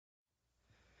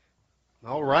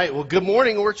All right. Well, good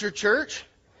morning, Orchard Church.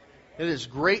 It is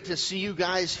great to see you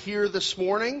guys here this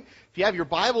morning. If you have your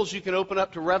Bibles, you can open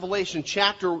up to Revelation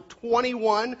chapter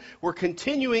 21. We're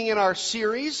continuing in our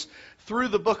series through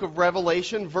the book of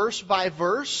Revelation, verse by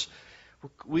verse.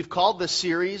 We've called this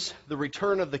series The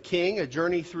Return of the King, a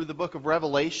journey through the book of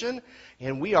Revelation,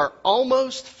 and we are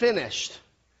almost finished.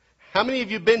 How many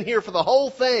of you have been here for the whole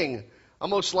thing?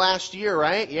 Almost last year,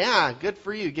 right? Yeah, good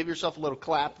for you. Give yourself a little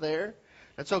clap there.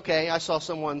 That's okay. I saw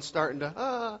someone starting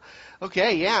to,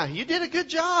 okay, yeah, you did a good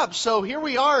job. So here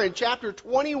we are in chapter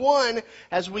 21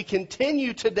 as we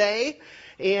continue today.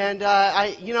 And,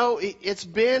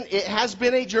 it has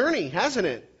been a journey, hasn't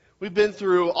it? We've been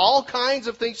through all kinds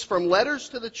of things from letters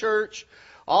to the church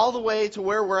all the way to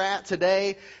where we're at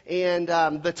today. And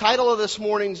the title of this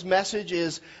morning's message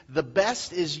is The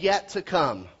Best Is Yet to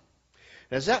Come.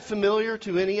 Now, is that familiar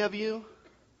to any of you?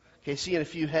 Okay, seeing a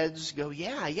few heads go,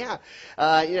 yeah.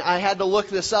 I had to look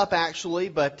this up, actually,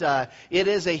 but it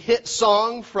is a hit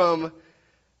song from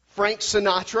Frank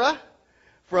Sinatra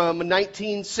from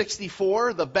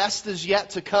 1964, The Best Is Yet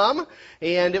to Come.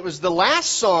 And it was the last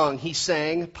song he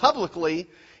sang publicly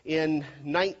in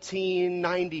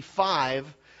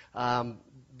 1995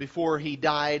 before he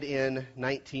died in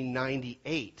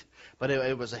 1998. But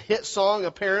it was a hit song,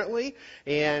 apparently,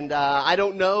 and I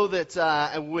don't know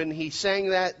that when he sang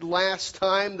that last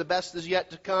time, The Best Is Yet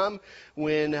to Come,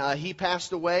 when he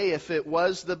passed away, if it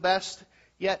was the best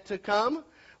yet to come.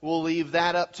 We'll leave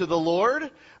that up to the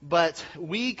Lord. But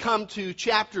we come to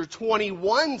chapter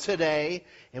 21 today,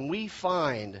 and we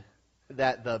find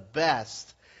that the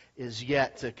best is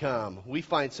yet to come. We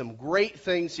find some great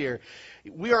things here.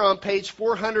 We are on page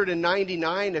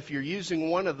 499. If you're using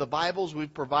one of the Bibles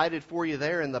we've provided for you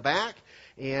there in the back.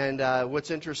 And what's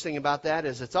interesting about that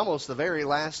is it's almost the very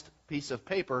last piece of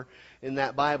paper in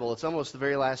that Bible. It's almost the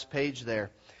very last page there.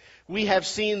 We have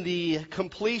seen the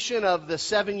completion of the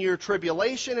 7-year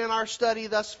tribulation in our study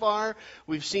thus far.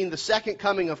 We've seen the second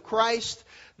coming of Christ,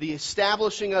 the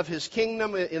establishing of His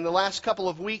kingdom in the last couple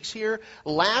of weeks here.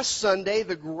 Last Sunday,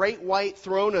 the great white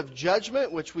throne of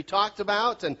judgment, which we talked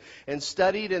about and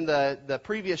studied in the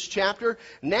previous chapter.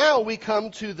 Now we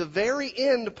come to the very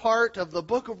end part of the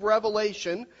book of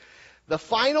Revelation, the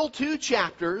final 2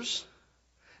 chapters,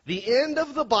 the end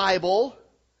of the Bible.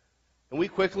 And we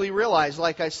quickly realize,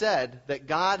 like I said, that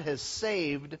God has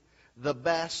saved the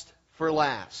best for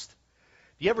last.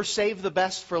 Do you ever save the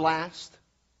best for last?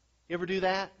 You ever do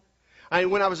that?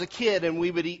 When I was a kid and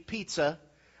we would eat pizza,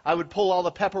 I would pull all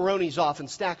the pepperonis off and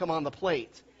stack them on the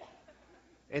plate.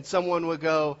 And someone would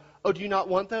go, "Oh, do you not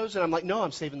want those?" And I'm like, "No,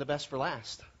 I'm saving the best for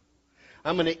last.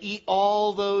 I'm going to eat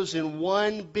all those in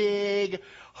one big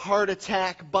heart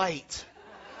attack bite.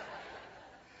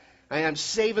 I am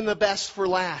saving the best for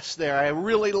last there." I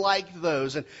really liked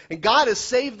those. And God has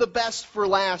saved the best for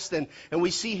last. And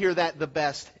we see here that the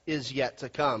best is yet to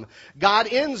come. God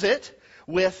ends it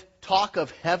with talk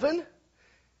of heaven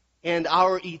and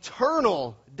our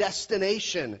eternal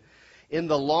destination in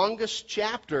the longest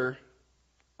chapter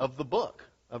of the book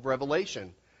of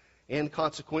Revelation. And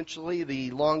consequently,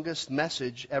 the longest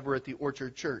message ever at the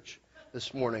Orchard Church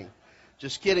this morning.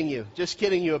 Just kidding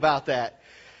you about that.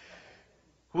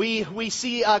 We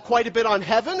see quite a bit on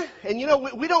heaven, and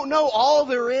we don't know all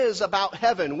there is about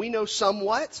heaven. We know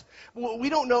somewhat. We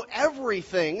don't know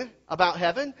everything about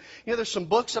heaven. There's some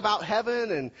books about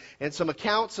heaven and some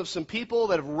accounts of some people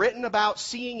that have written about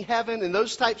seeing heaven and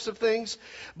those types of things.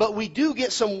 But we do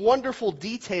get some wonderful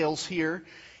details here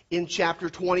in chapter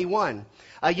 21.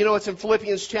 It's in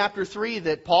Philippians chapter 3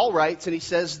 that Paul writes, and he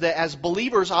says that as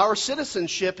believers, our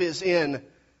citizenship is in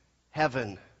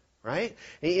heaven. Right?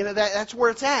 That's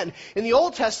where it's at. In the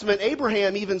Old Testament,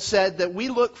 Abraham even said that we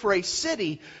look for a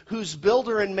city whose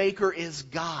builder and maker is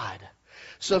God.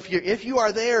 So if you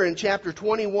are there in chapter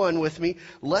 21 with me,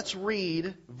 let's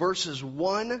read verses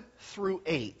 1 through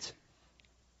 8.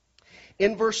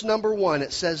 In verse number 1,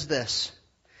 it says this: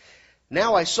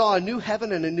 "Now I saw a new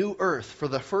heaven and a new earth, for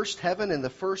the first heaven and the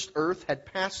first earth had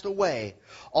passed away.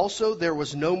 Also there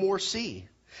was no more sea.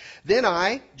 Then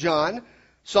I, John,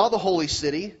 saw the holy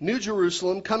city, New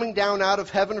Jerusalem, coming down out of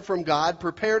heaven from God,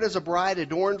 prepared as a bride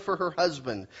adorned for her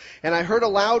husband. And I heard a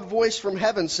loud voice from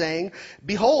heaven saying,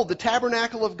 'Behold, the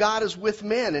tabernacle of God is with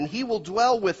men, and He will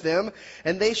dwell with them,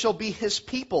 and they shall be His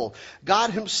people. God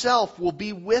Himself will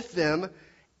be with them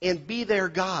and be their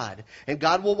God. And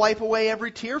God will wipe away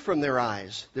every tear from their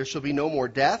eyes. There shall be no more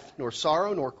death, nor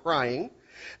sorrow, nor crying.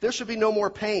 There shall be no more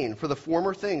pain, for the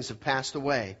former things have passed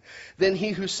away.' Then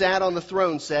He who sat on the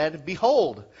throne said,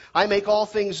 'Behold, I make all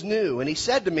things new.' And He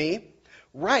said to me,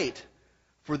 'Write,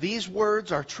 for these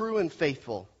words are true and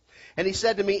faithful.' And he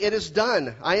said to me, "It is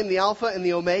done. I am the Alpha and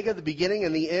the Omega, the beginning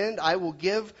and the end. I will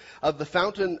give of the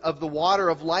fountain of the water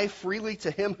of life freely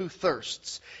to him who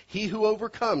thirsts. He who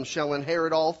overcomes shall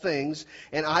inherit all things,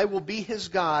 and I will be his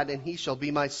God, and he shall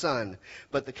be my son.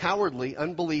 But the cowardly,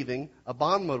 unbelieving,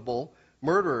 abominable,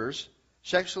 murderers,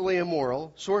 sexually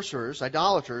immoral, sorcerers,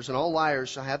 idolaters, and all liars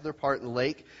shall have their part in the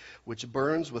lake, which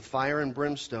burns with fire and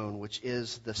brimstone, which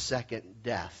is the second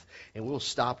death." And we'll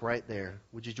stop right there.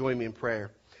 Would you join me in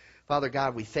prayer? Father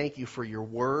God, we thank you for your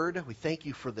word. We thank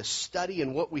you for the study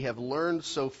and what we have learned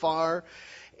so far.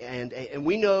 And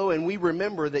we know and we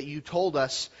remember that you told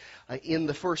us in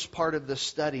the first part of the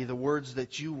study the words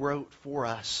that you wrote for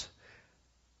us,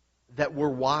 that we're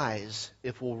wise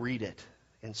if we'll read it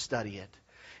and study it.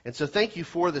 And so thank you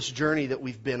for this journey that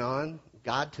we've been on.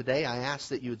 God, today I ask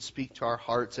that you would speak to our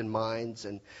hearts and minds,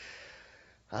 and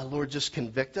Lord, just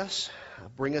convict us.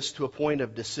 Bring us to a point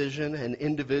of decision, an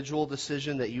individual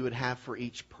decision that you would have for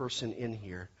each person in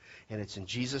here. And it's in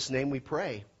Jesus' name we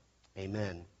pray.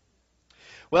 Amen.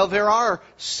 Well, there are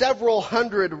several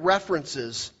hundred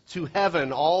references to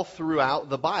heaven all throughout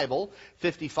the Bible,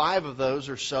 55 of those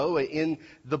or so in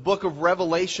the book of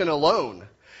Revelation alone.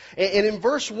 And in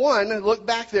verse 1, look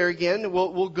back there again,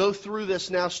 we'll go through this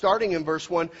now starting in verse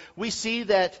 1, we see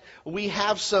that we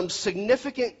have some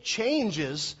significant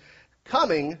changes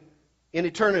coming in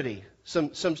eternity.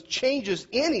 Some changes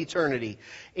in eternity.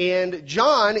 And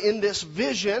John, in this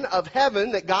vision of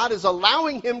heaven that God is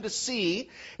allowing him to see,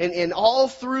 and all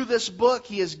through this book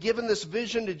he has given this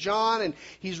vision to John, and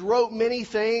he's wrote many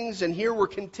things, and here we're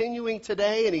continuing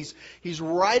today, and he's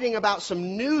writing about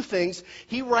some new things.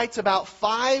 He writes about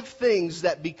 5 things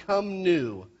that become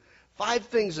new. 5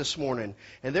 things this morning.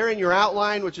 And they're in your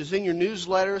outline, which is in your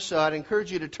newsletter, so I'd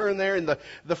encourage you to turn there. And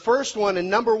the first one, and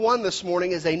number 1 this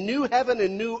morning, is a new heaven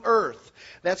and new earth.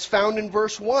 That's found in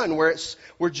verse 1,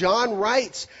 where John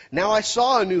writes, "Now I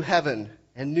saw a new heaven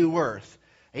and new earth."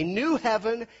 A new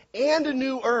heaven and a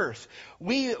new earth.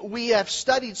 We have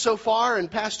studied so far,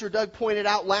 and Pastor Doug pointed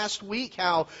out last week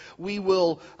how we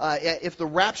will, if the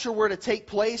rapture were to take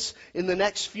place in the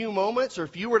next few moments, or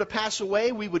if you were to pass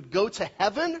away, we would go to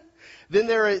heaven.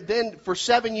 Then for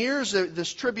 7 years,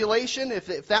 this tribulation,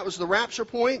 if that was the rapture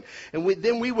point, and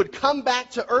then we would come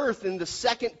back to earth in the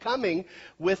second coming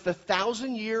with the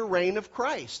 1,000-year reign of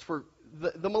Christ. For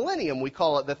the millennium, we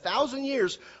call it, the 1,000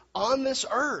 years on this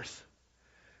earth.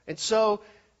 And so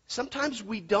sometimes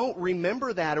we don't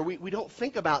remember that, or we don't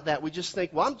think about that. We just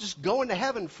think, well, I'm just going to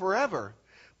heaven forever.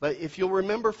 But if you'll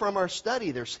remember from our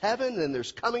study, there's heaven and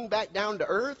there's coming back down to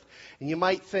earth. And you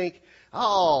might think,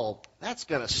 oh, that's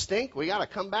going to stink. We got to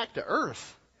come back to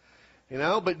earth. You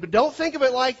know, but don't think of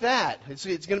it like that. It's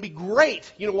going to be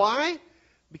great. You know why?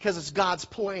 Because it's God's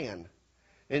plan.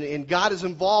 And God is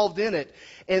involved in it.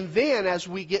 And then as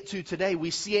we get to today,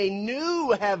 we see a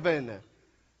new heaven.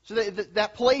 So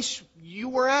that place you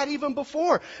were at even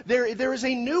before, there is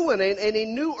a new one and a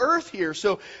new earth here.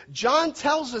 So John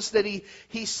tells us that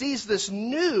he sees this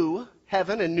new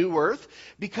heaven and new earth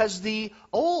because the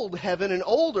old heaven and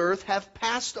old earth have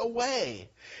passed away.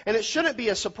 And it shouldn't be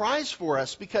a surprise for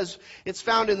us because it's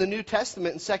found in the New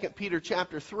Testament in 2 Peter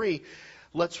chapter 3.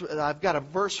 I've got a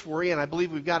verse for you, and I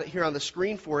believe we've got it here on the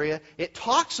screen for you. It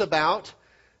talks about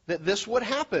that this would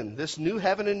happen, this new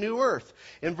heaven and new earth.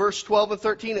 In verse 12 and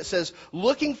 13 it says,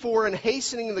 "Looking for and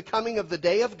hastening the coming of the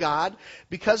day of God,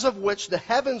 because of which the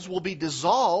heavens will be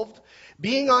dissolved,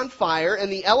 being on fire,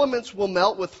 and the elements will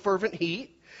melt with fervent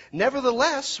heat.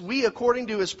 Nevertheless, we, according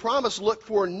to his promise, look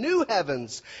for new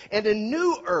heavens and a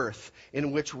new earth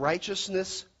in which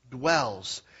righteousness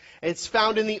dwells." It's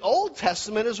found in the Old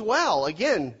Testament as well.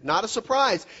 Again, not a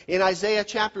surprise. In Isaiah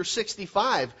chapter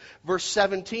 65, verse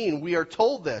 17, we are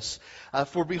told this.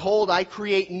 "For behold, I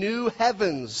create new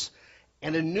heavens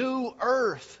and a new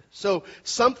earth." So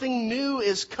something new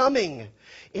is coming.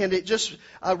 And it just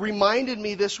reminded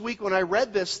me this week when I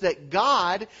read this that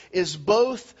God is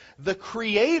both the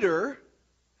creator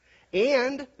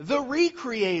and the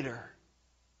recreator.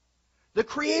 The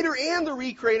creator and the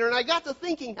recreator. And I got to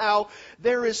thinking how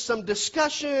there is some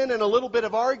discussion and a little bit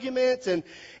of argument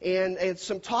and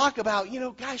some talk about,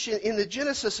 gosh, in the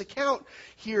Genesis account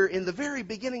here in the very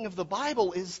beginning of the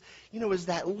Bible, is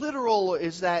that literal?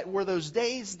 Were those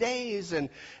days?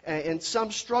 And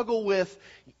some struggle with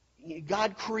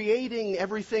God creating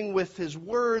everything with his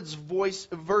words, voice,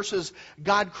 versus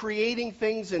God creating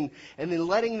things and then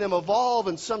letting them evolve.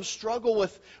 And some struggle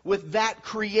with that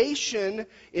creation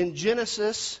in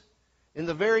Genesis in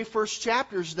the very first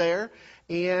chapters there.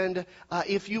 And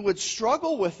if you would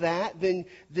struggle with that, then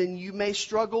you may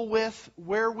struggle with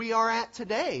where we are at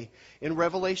today in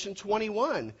Revelation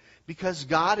 21. because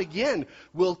God, again,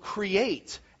 will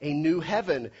create a new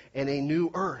heaven and a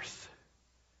new earth.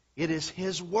 It is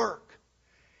His work.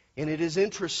 And it is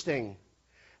interesting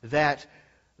that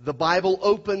the Bible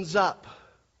opens up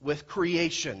with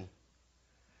creation,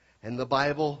 and the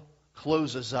Bible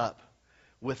closes up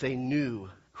with a new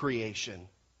creation.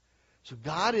 So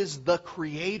God is the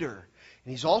creator,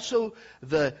 and He's also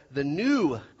the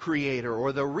new creator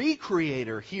or the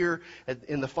recreator here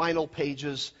in the final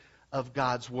pages of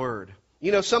God's Word.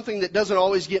 You know, something that doesn't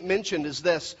always get mentioned is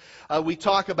this. We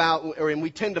talk about, and we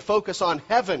tend to focus on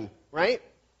heaven, right?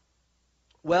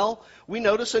 Well, we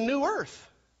notice a new earth.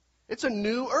 It's a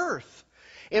new earth.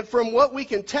 And from what we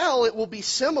can tell, it will be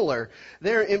similar.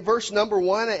 There in verse number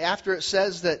 1, after it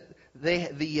says that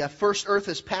the first earth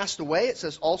has passed away, it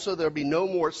says also there will be no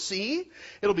more sea.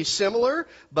 It'll be similar,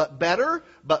 but better,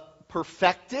 but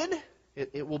perfected.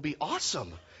 It will be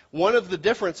awesome. One of the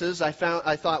differences I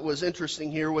thought was interesting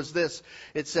here was this.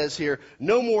 It says here,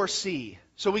 no more sea.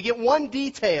 So we get one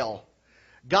detail.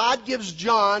 God gives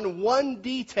John one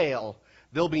detail.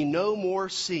 There'll be no more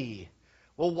sea.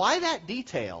 Well, why that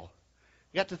detail?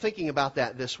 You got to thinking about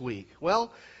that this week.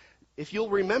 Well, if you'll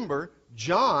remember,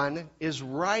 John is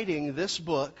writing this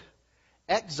book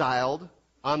exiled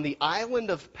on the island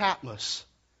of Patmos,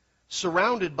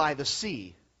 surrounded by the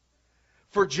sea.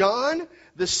 For John,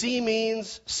 the sea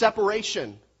means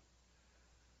separation.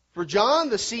 For John,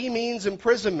 the sea means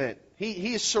imprisonment.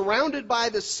 He is surrounded by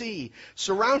the sea,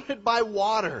 surrounded by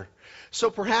water.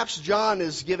 So perhaps John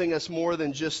is giving us more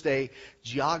than just a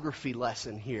geography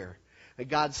lesson here. And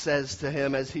God says to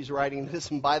him as he's writing this,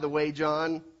 and by the way,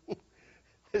 John,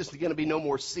 there's going to be no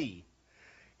more sea.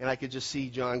 And I could just see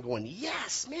John going,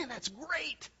 yes, man, that's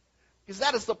great. Because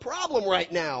that is the problem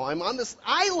right now. I'm on this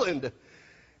island, and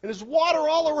there's water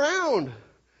all around.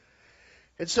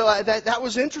 And so that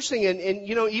was interesting. And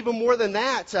you know, even more than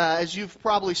that, as you've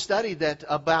probably studied, that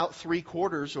about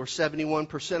 3/4 or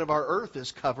 71% of our earth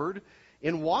is covered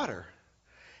in water.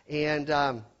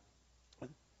 And,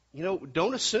 you know,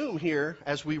 don't assume here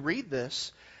as we read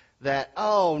this that,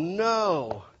 oh,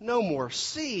 no more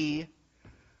sea.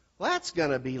 Well, that's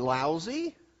going to be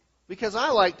lousy. Because I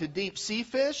like to deep sea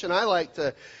fish, and I like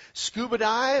to scuba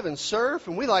dive and surf,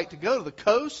 and we like to go to the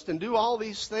coast and do all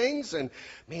these things. And,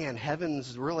 man,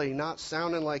 heaven's really not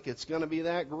sounding like it's going to be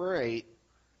that great.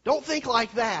 Don't think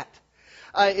like that.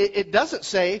 It doesn't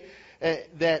say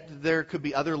that there could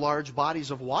be other large bodies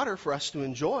of water for us to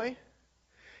enjoy.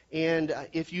 And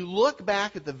if you look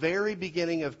back at the very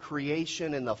beginning of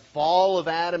creation and the fall of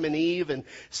Adam and Eve and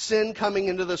sin coming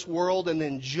into this world and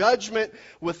then judgment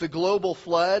with the global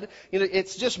flood, you know,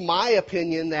 it's just my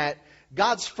opinion that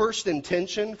God's first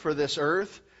intention for this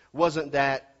earth wasn't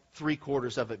that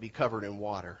 3/4 of it be covered in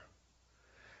water.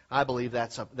 I believe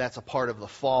that's a part of the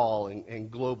fall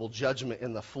and global judgment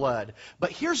in the flood.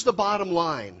 But here's the bottom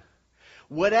line.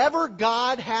 Whatever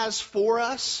God has for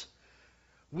us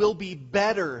will be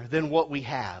better than what we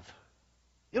have.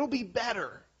 It'll be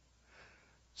better.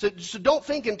 So don't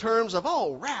think in terms of,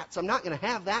 oh, rats, I'm not going to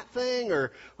have that thing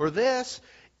or this.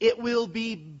 It will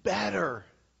be better.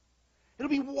 It'll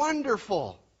be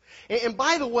wonderful. And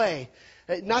by the way,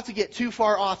 not to get too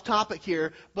far off topic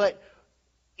here, but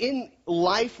in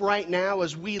life right now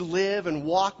as we live and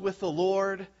walk with the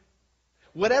Lord,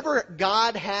 whatever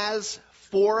God has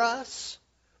for us,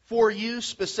 for you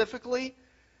specifically,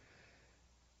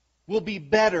 will be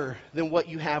better than what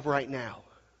you have right now.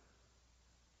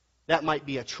 That might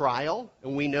be a trial,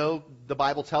 and we know the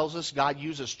Bible tells us God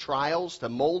uses trials to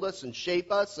mold us and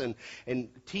shape us and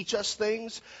teach us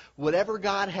things. Whatever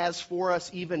God has for us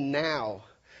even now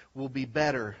will be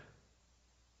better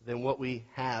than what we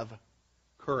have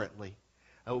currently.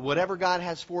 Whatever God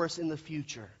has for us in the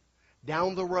future,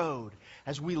 down the road,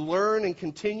 as we learn and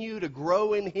continue to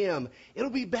grow in Him, it'll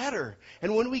be better.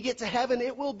 And when we get to heaven,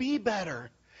 it will be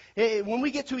better. When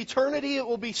we get to eternity, it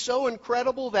will be so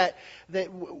incredible that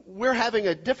we're having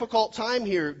a difficult time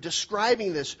here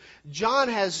describing this. John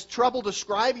has trouble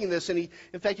describing this, and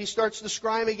in fact, he starts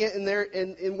describing it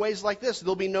in ways like this.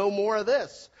 There'll be no more of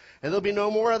this, and there'll be no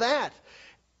more of that.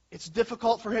 It's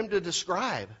difficult for him to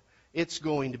describe. It's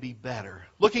going to be better.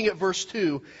 Looking at verse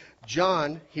 2,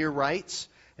 John here writes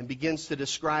and begins to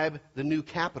describe the new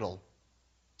capital.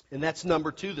 And that's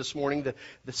number 2 this morning,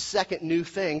 the second new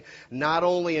thing. Not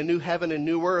only a new heaven and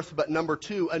new earth, but number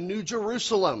 2, a new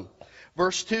Jerusalem.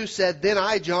 Verse 2 said, Then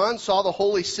I, John, saw the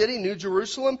holy city, New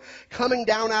Jerusalem, coming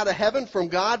down out of heaven from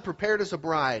God, prepared as a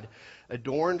bride,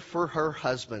 adorned for her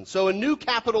husband. So a new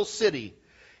capital city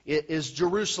is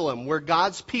Jerusalem, where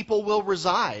God's people will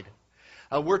reside.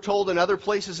 We're told in other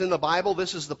places in the Bible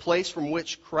this is the place from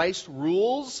which Christ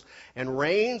rules and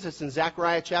reigns. It's in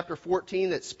Zechariah chapter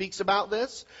 14 that speaks about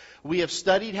this. We have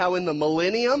studied how in the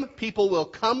millennium people will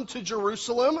come to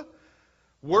Jerusalem,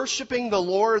 worshiping the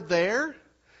Lord there.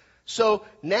 So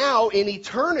now in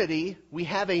eternity we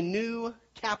have a new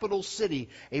capital city,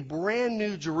 a brand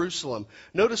new Jerusalem.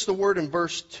 Notice the word in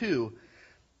verse 2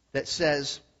 that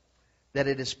says that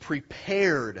it is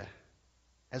prepared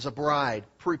as a bride,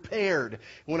 prepared.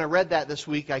 When I read that this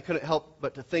week, I couldn't help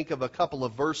but to think of a couple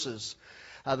of verses.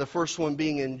 The first one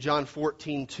being in John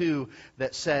 14:2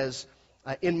 that says,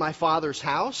 in my Father's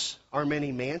house are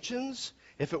many mansions.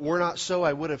 If it were not so,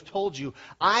 I would have told you.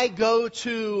 I go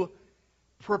to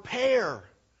prepare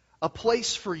a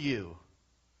place for you.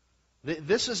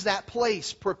 This is that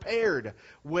place prepared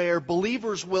where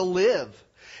believers will live.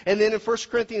 And then in 1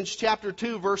 Corinthians chapter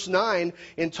 2, verse 9,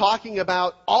 in talking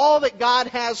about all that God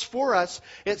has for us,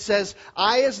 it says,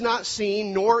 eye has not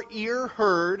seen, nor ear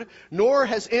heard, nor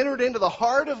has entered into the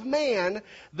heart of man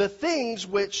the things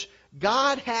which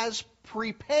God has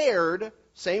prepared,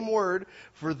 same word,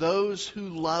 for those who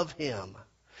love Him.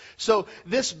 So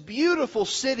this beautiful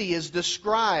city is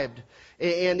described.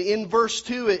 And in verse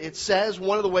 2, it says,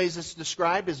 one of the ways it's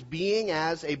described is being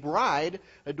as a bride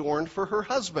adorned for her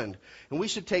husband. And we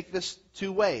should take this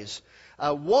two ways.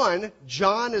 One,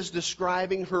 John is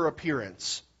describing her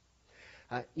appearance.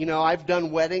 I've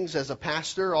done weddings as a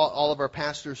pastor. All of our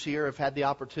pastors here have had the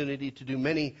opportunity to do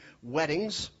many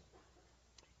weddings.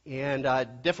 And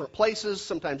different places,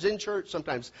 sometimes in church,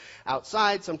 sometimes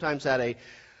outside, sometimes at a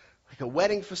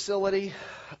wedding facility.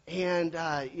 And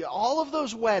all of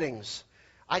those weddings,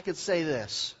 I could say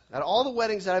this, at all the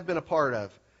weddings that I've been a part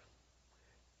of,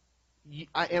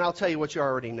 and I'll tell you what you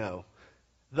already know,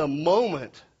 the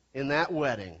moment in that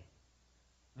wedding,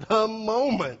 the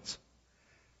moment,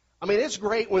 it's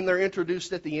great when they're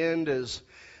introduced at the end as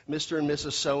Mr. and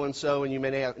Mrs. So-and-so, and you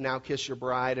may now kiss your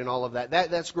bride and all of that.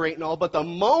 That's great and all, but the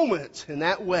moment in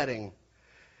that wedding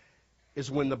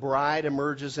is when the bride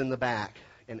emerges in the back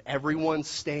and everyone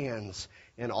stands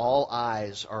and all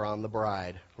eyes are on the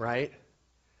bride, right?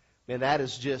 Man, that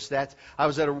is just that. I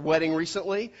was at a wedding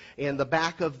recently, and the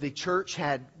back of the church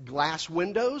had glass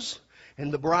windows,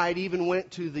 and the bride even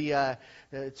went to the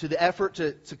effort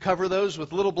to cover those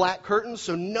with little black curtains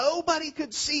so nobody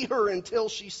could see her until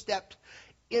she stepped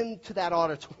into that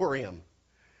auditorium.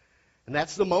 And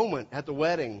that's the moment at the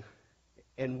wedding.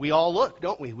 And we all look,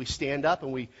 don't we? We stand up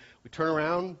and we turn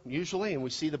around usually and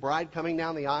we see the bride coming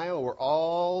down the aisle. We're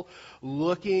all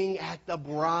looking at the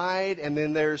bride. And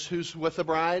then there's who's with the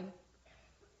bride?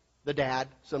 The dad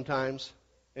sometimes.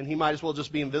 And he might as well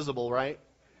just be invisible, right?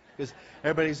 Because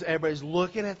everybody's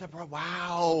looking at the bride.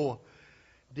 Wow.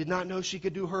 Did not know she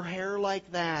could do her hair like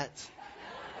that.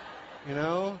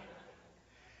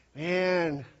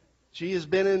 Man, she has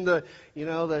been in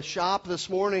the shop this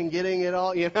morning getting it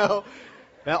all,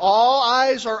 Now, all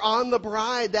eyes are on the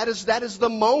bride. That is the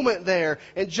moment there.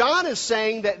 And John is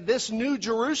saying that this new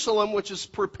Jerusalem, which is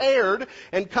prepared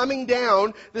and coming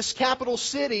down, this capital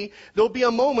city, there'll be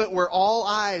a moment where all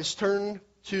eyes turn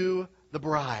to the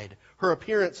bride. Her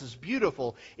appearance is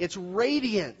beautiful. It's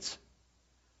radiant.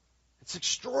 It's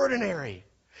extraordinary.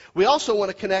 We also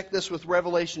want to connect this with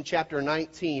Revelation chapter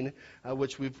 19,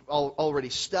 which we've already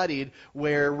studied,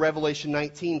 where Revelation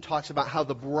 19 talks about how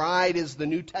the bride is the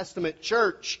New Testament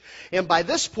church. And by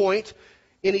this point,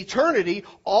 in eternity,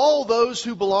 all those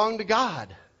who belong to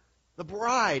God, the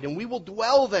bride, and we will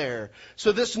dwell there.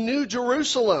 So this new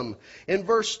Jerusalem, in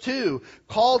verse 2,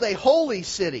 called a holy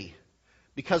city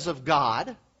because of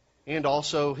God, and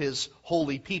also His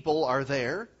holy people are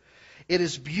there. It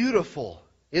is beautiful.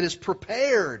 It is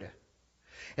prepared.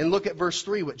 And look at verse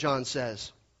 3, what John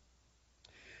says.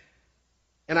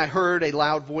 And I heard a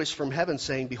loud voice from heaven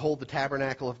saying, behold, the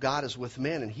tabernacle of God is with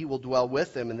men, and He will dwell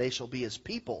with them, and they shall be His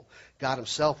people. God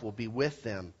Himself will be with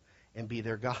them and be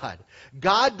their God.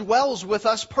 God dwells with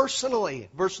us personally.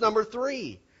 Verse number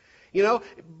 3.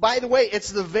 By the way,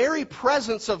 it's the very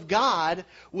presence of God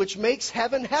which makes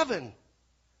heaven heaven.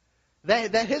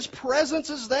 That His presence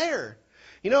is there.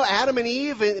 Adam and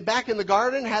Eve back in the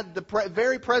garden had the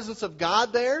very presence of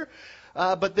God there.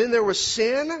 But then there was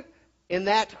sin, and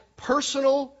that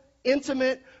personal,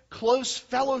 intimate, close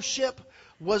fellowship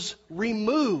was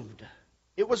removed.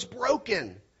 It was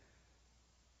broken.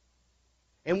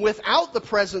 And without the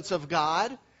presence of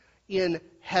God in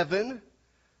heaven,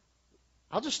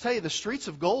 I'll just tell you, the streets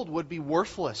of gold would be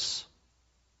worthless.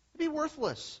 It'd be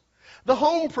worthless. The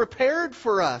home prepared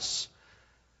for us,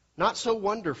 not so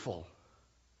wonderful.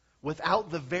 Without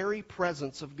the very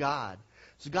presence of God.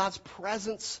 So God's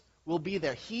presence will be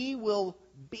there. He will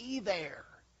be there.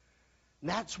 And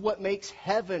that's what makes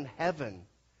heaven heaven.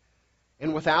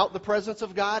 And without the presence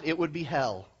of God, it would be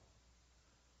hell.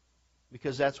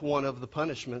 Because that's one of the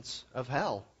punishments of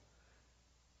hell.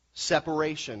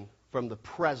 Separation from the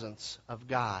presence of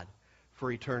God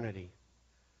for eternity.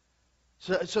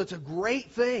 So it's a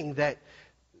great thing that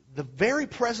the very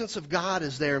presence of God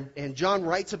is there, and John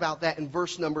writes about that in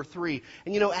verse number 3.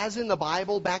 And as in the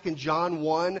Bible, back in John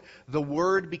 1, the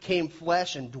Word became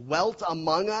flesh and dwelt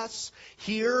among us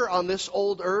here on this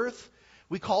old earth.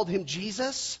 We called Him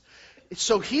Jesus.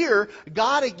 So here,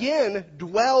 God again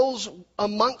dwells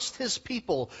amongst His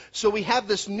people. So we have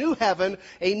this new heaven,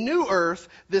 a new earth,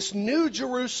 this new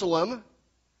Jerusalem,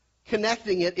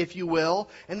 connecting it, if you will,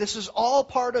 and this is all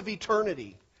part of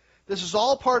eternity. This is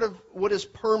all part of what is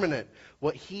permanent,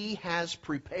 what He has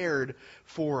prepared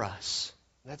for us.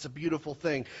 That's a beautiful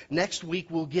thing. Next week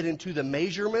we'll get into the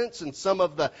measurements and some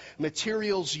of the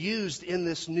materials used in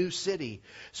this new city.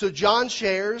 So John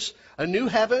shares a new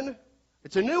heaven,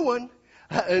 it's a new one,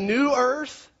 a new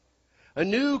earth, a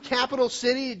new capital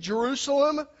city,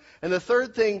 Jerusalem. And the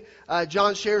third thing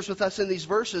John shares with us in these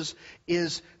verses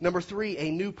is, number 3,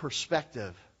 a new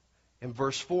perspective. In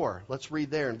verse 4, let's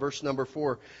read there in verse number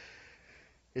 4.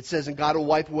 It says, and God will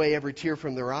wipe away every tear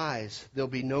from their eyes. There'll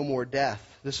be no more death.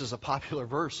 This is a popular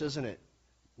verse, isn't it?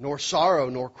 Nor sorrow,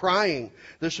 nor crying.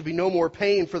 There shall be no more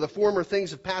pain, for the former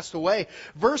things have passed away.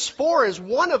 Verse 4 is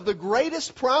one of the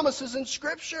greatest promises in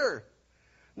Scripture.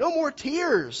 No more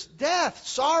tears, death,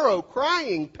 sorrow,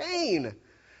 crying, pain.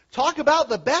 Talk about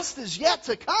the best is yet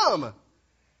to come.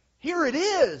 Here it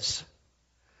is.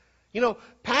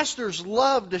 Pastors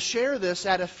love to share this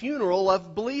at a funeral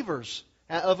of believers,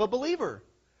 of a believer.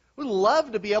 We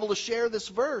love to be able to share this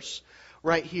verse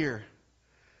right here.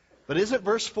 But isn't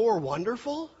verse 4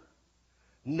 wonderful?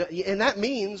 No, and that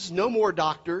means no more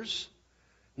doctors,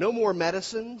 no more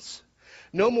medicines,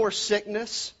 no more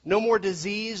sickness, no more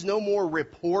disease, no more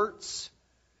reports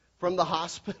from the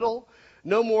hospital,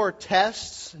 no more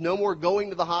tests, no more going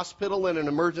to the hospital in an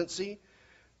emergency.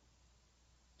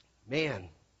 Man,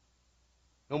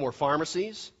 no more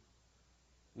pharmacies,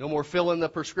 no more filling the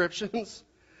prescriptions,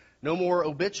 no more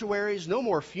obituaries, no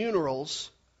more funerals,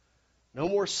 no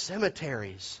more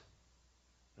cemeteries,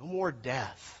 no more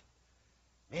death.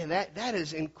 Man, that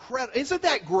is incredible. Isn't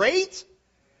that great?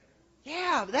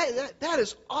 Yeah, that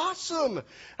is awesome.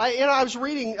 I was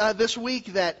reading this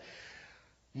week that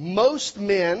most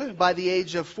men by the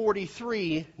age of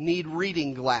 43 need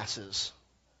reading glasses.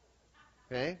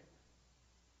 Okay?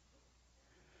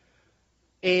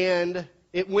 And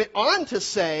it went on to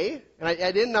say, and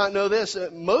I did not know this,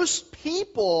 most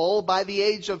people by the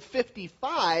age of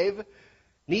 55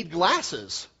 need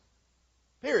glasses.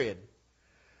 Period.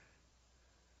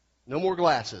 No more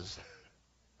glasses.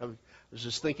 I was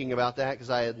just thinking about that because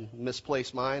I had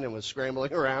misplaced mine and was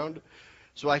scrambling around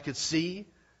so I could see.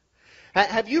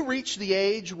 Have you reached the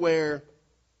age where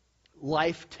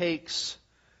life takes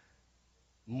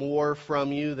more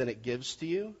from you than it gives to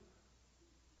you?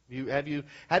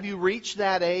 Have you reached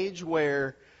that age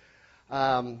where,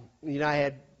 I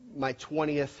had my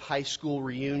 20th high school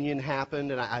reunion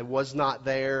happened, and I was not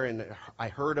there, and I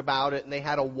heard about it, and they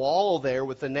had a wall there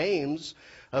with the names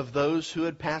of those who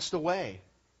had passed away.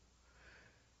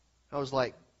 I was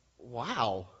like,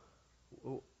 wow.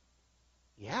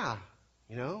 Yeah,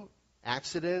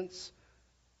 accidents,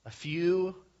 a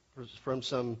few from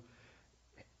some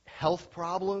health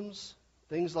problems,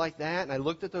 things like that. And I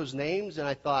looked at those names and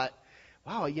I thought,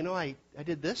 wow, I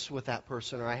did this with that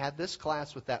person, or I had this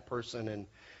class with that person. And,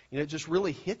 it just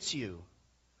really hits you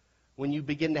when you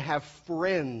begin to have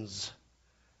friends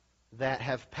that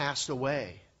have passed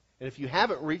away. And if you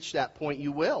haven't reached that point,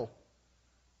 you will.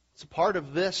 It's a part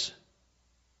of this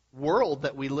world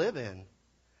that we live in.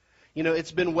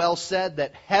 It's been well said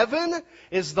that heaven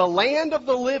is the land of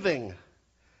the living,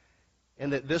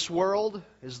 and that this world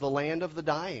is the land of the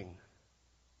dying.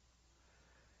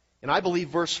 And I believe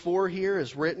verse 4 here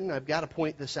is written, I've got to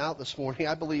point this out this morning,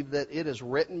 I believe that it is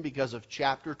written because of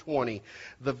chapter 20.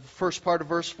 The first part of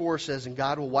verse 4 says, and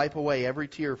God will wipe away every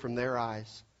tear from their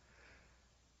eyes.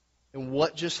 And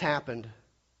what just happened?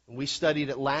 We studied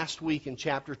it last week in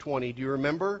chapter 20. Do you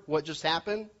remember what just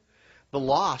happened? The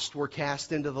lost were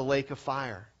cast into the lake of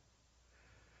fire.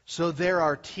 So there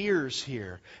are tears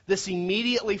here. This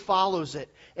immediately follows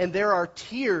it. And there are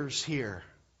tears here.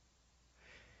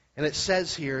 And it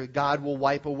says here, God will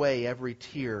wipe away every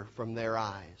tear from their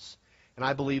eyes. And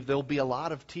I believe there'll be a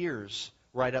lot of tears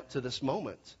right up to this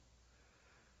moment.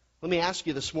 Let me ask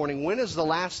you this morning, when is the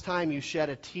last time you shed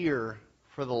a tear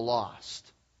for the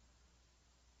lost?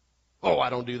 Oh, I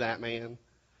don't do that, man.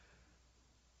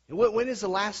 And when is the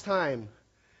last time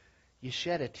you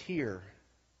shed a tear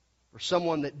for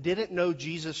someone that didn't know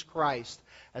Jesus Christ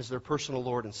as their personal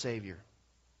Lord and Savior?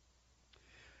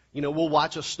 You know, we'll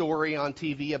watch a story on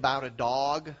TV about a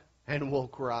dog and we'll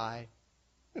cry.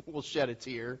 We'll shed a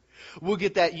tear. We'll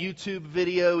get that YouTube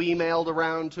video emailed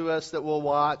around to us that we'll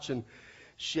watch and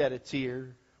shed a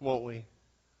tear, won't we?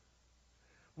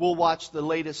 We'll watch the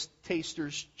latest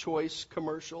Taster's Choice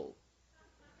commercial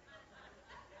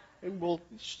and we'll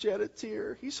shed a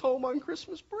tear. He's home on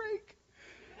Christmas break,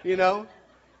 you know.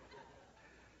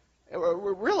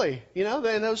 Really, you know,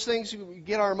 and those things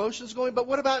get our emotions going. But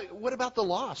what about the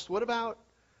lost? What about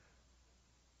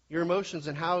your emotions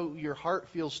and how your heart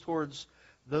feels towards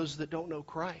those that don't know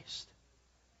Christ?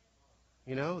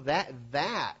 You know,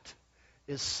 that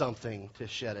is something to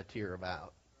shed a tear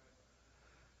about.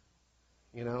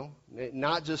 You know,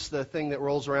 not just the thing that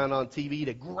rolls around on TV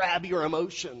to grab your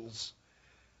emotions.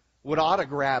 What ought to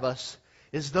grab us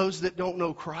is those that don't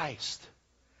know Christ.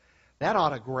 That ought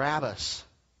to grab us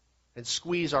and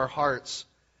squeeze our hearts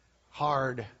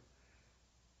hard.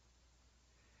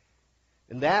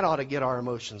 And that ought to get our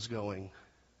emotions going,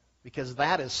 because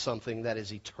that is something that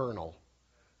is eternal,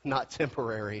 not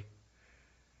temporary.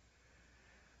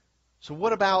 So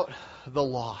what about the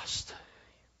lost?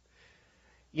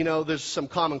 You know, there's some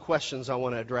common questions I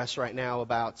want to address right now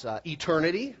about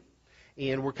eternity.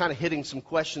 And we're kind of hitting some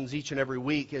questions each and every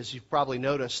week, as you've probably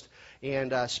noticed.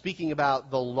 And speaking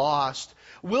about the lost,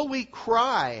 will we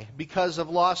cry because of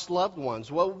lost loved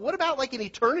ones? Well, what about like in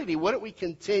eternity? Wouldn't we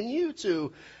continue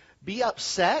to be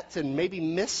upset and maybe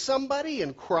miss somebody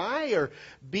and cry, or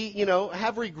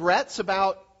have regrets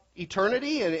about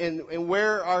eternity and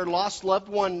where our lost loved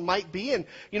one might be? And,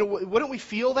 wouldn't we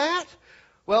feel that?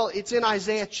 Well, it's in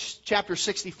Isaiah chapter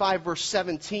 65, verse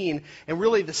 17. And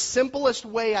really the simplest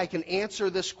way I can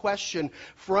answer this question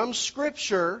from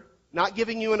Scripture, not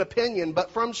giving you an opinion,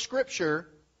 but from Scripture,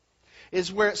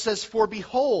 is where it says, "For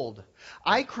behold,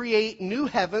 I create new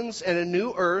heavens and a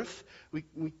new earth." We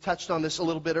touched on this a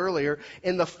little bit earlier.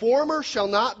 "And the former shall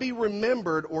not be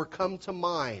remembered or come to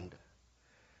mind."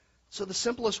 So the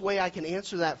simplest way I can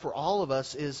answer that for all of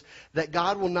us is that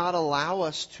God will not allow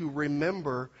us to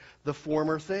remember the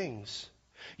former things.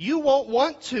 You won't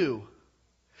want to.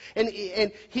 And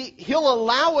He'll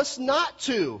allow us not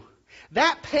to.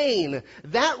 That pain,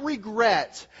 that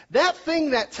regret, that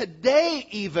thing that today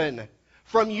even,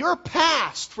 from your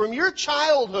past, from your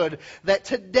childhood, that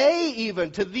today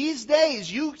even, to these days,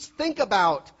 you think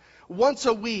about once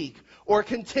a week or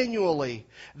continually,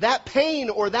 that pain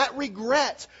or that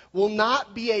regret will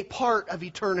not be a part of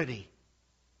eternity.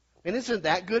 And isn't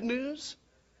that good news?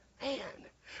 Man.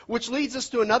 Which leads us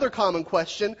to another common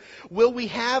question. Will we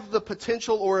have the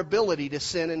potential or ability to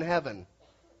sin in heaven?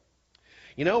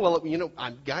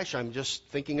 I'm just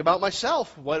thinking about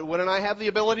myself. Wouldn't I have the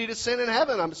ability to sin in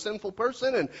heaven? I'm a sinful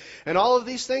person and all of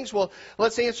these things. Well,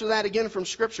 let's answer that again from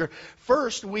Scripture.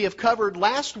 First, we have covered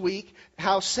last week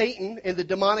how Satan and the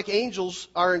demonic angels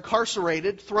are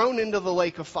incarcerated, thrown into the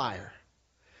lake of fire.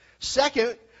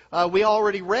 Second, we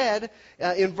already read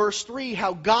in verse 3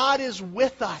 how God is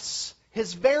with us.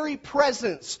 His very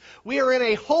presence. We are in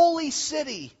a holy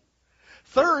city.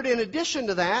 Third, in addition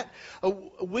to that,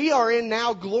 we are in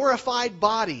now glorified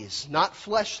bodies, not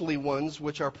fleshly ones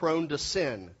which are prone to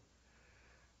sin.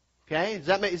 Okay?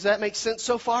 Does that make sense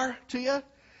so far to you?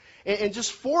 And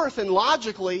just fourth, and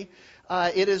logically,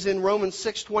 it is in Romans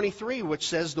 6:23, which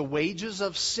says the wages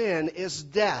of sin is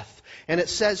death. And it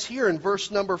says here in verse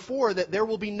number 4 that there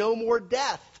will be no more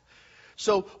death.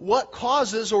 So what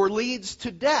causes or leads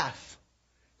to death?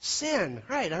 Sin.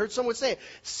 Right, I heard someone say it.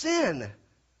 Sin.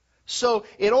 So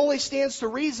it only stands to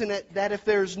reason that if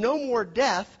there's no more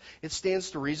death, it stands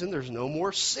to reason there's no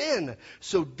more sin.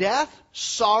 So death,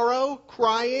 sorrow,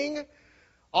 crying,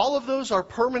 all of those are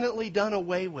permanently done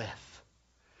away with.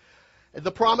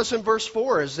 The promise in verse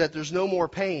 4 is that there's no more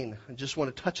pain. I just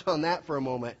want to touch on that for a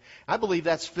moment. I believe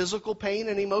that's physical pain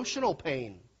and emotional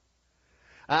pain.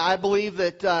 I believe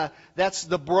that that's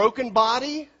the broken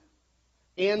body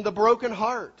and the broken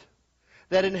heart.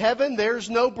 That in heaven there's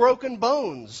no broken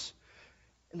bones.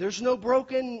 There's no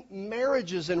broken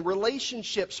marriages and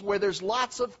relationships where there's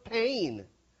lots of pain.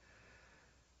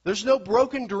 There's no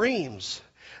broken dreams.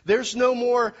 There's no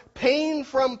more pain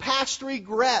from past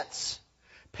regrets,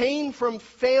 pain from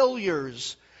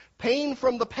failures, pain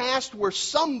from the past where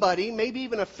somebody, maybe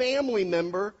even a family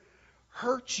member,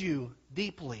 hurt you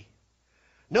deeply.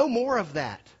 No more of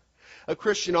that. A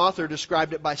Christian author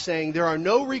described it by saying, "There are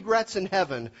no regrets in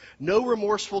heaven, no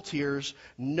remorseful tears,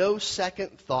 no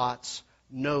second thoughts,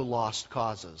 no lost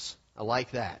causes." I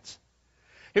like that.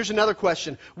 Here's another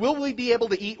question. Will we be able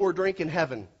to eat or drink in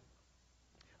heaven?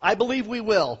 I believe we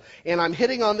will. And I'm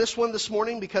hitting on this one this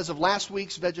morning because of last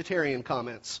week's vegetarian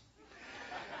comments.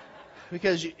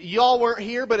 Because y'all weren't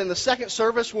here, but in the second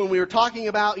service when we were talking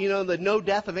about, the no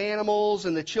death of animals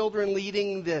and the children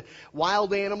leading the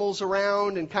wild animals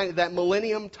around and kind of that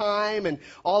millennium time and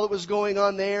all that was going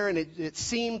on there, and it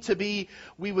seemed to be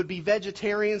we would be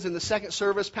vegetarians in the second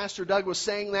service. Pastor Doug was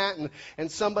saying that,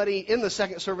 and somebody in the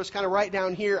second service kind of right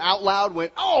down here out loud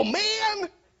went, "Oh, man!"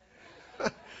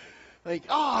 Like,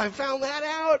 "Oh, I found that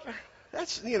out."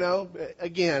 That's,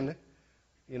 again,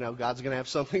 God's going to have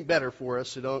something better for us,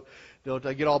 so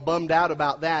don't get all bummed out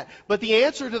about that. But the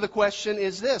answer to the question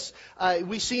is this.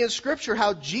 We see in Scripture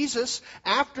how Jesus,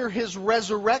 after his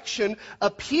resurrection,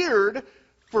 appeared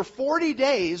for 40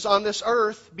 days on this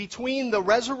earth between the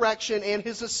resurrection and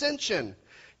his ascension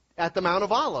at the Mount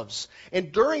of Olives.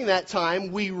 And during that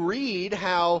time, we read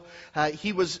how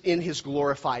he was in his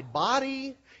glorified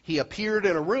body. He appeared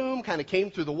in a room, kind of came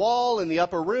through the wall in the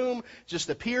upper room, just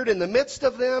appeared in the midst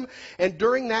of them. And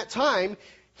during that time,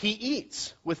 he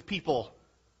eats with people.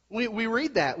 We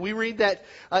read that. We read that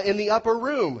in the upper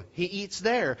room. He eats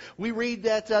there. We read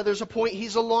that there's a point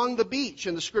he's along the beach,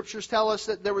 and the Scriptures tell us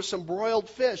that there was some broiled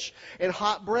fish and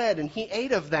hot bread, and he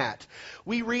ate of that.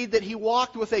 We read that he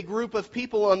walked with a group of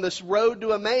people on this road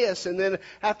to Emmaus, and then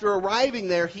after arriving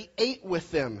there, he ate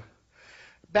with them.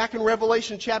 Back in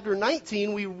Revelation chapter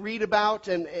 19, we read about,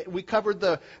 and we covered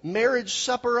the marriage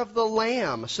supper of the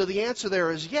Lamb. So the answer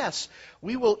there is yes,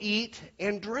 we will eat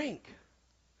and drink.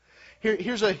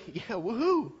 Here's a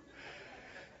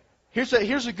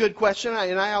good question,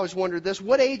 and I always wondered this.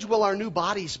 What age will our new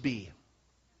bodies be?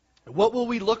 What will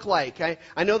we look like?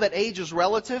 I know that age is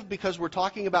relative because we're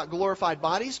talking about glorified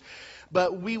bodies,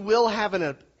 but we will have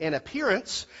an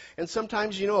appearance. And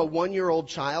sometimes, a 1-year-old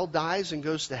child dies and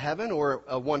goes to heaven, or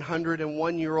a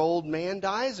 101-year-old man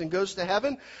dies and goes to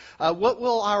heaven. What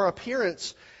will our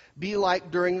appearance be like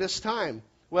during this time?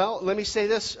 Well, let me say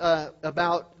this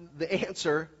about the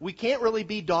answer. We can't really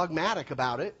be dogmatic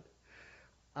about it,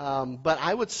 but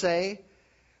I would say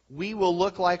we will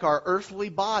look like our earthly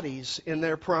bodies in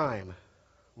their prime.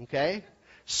 Okay?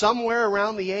 Somewhere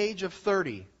around the age of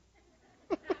 30.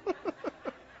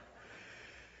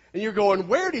 And you're going,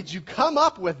 where did you come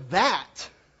up with that?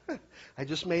 I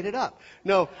just made it up.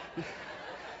 No,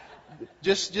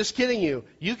 just kidding you.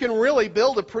 You can really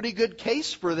build a pretty good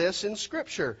case for this in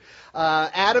Scripture.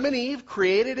 Adam and Eve,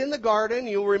 created in the garden,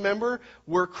 you'll remember,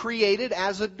 were created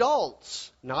as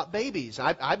adults, not babies.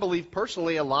 I believe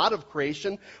personally a lot of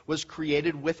creation was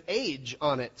created with age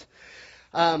on it.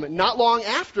 Not long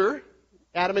after,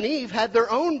 Adam and Eve had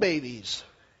their own babies.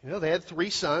 They had 3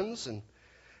 sons and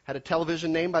had a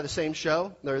television name by the same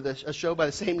show, or a show by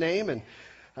the same name,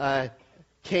 and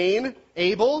Cain,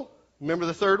 Abel, remember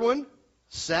the third one?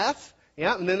 Seth,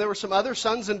 yeah, and then there were some other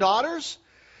sons and daughters,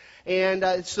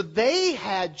 and so they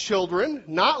had children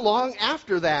not long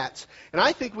after that. And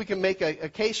I think we can make a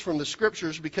case from the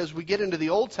Scriptures, because we get into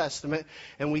the Old Testament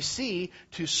and we see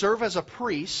to serve as a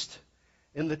priest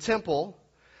in the temple,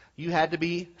 you had to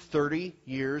be 30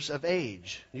 years of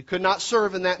age. You could not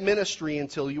serve in that ministry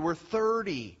until you were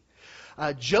 30.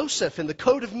 Joseph in the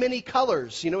coat of many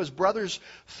colors. His brothers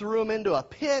threw him into a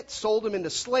pit, sold him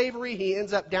into slavery. He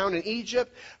ends up down in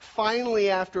Egypt. Finally,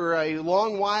 after a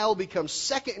long while, becomes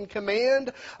second in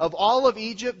command of all of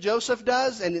Egypt, Joseph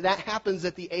does, and that happens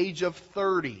at the age of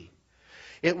 30.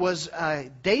 It was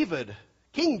David,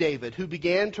 King David, who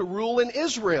began to rule in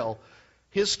Israel,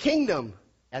 his kingdom,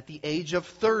 at the age of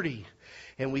 30.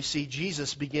 And we see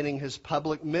Jesus beginning his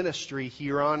public ministry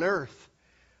here on earth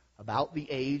about the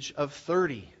age of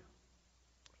 30.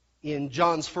 In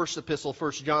John's first epistle,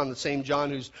 1 John, the same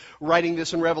John who's writing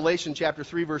this in Revelation chapter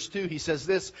 3, verse 2, he says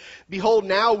this, "Behold,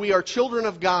 now we are children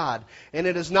of God, and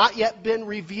it has not yet been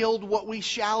revealed what we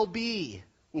shall be."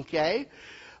 Okay?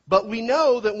 "But we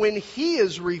know that when he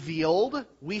is revealed,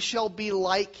 we shall be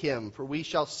like him, for we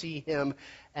shall see him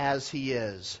as he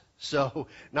is." So,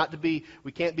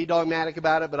 we can't be dogmatic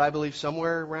about it, but I believe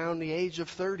somewhere around the age of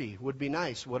 30 would be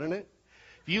nice, wouldn't it?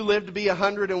 If you live to be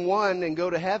 101 and go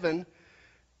to heaven,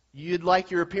 you'd like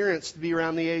your appearance to be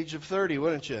around the age of 30,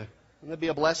 wouldn't you? Wouldn't that be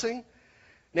a blessing?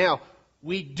 Now,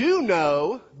 we do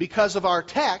know, because of our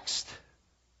text,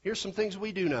 here's some things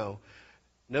we do know.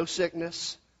 No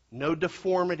sickness, no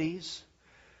deformities,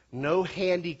 no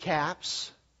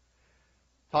handicaps,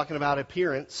 talking about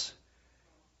appearance,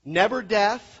 never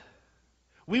death.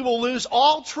 We will lose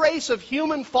all trace of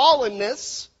human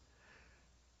fallenness.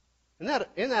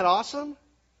 Isn't that awesome?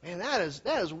 Man, that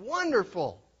is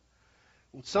wonderful.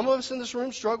 Some of us in this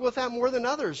room struggle with that more than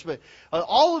others, but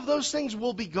all of those things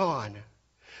will be gone.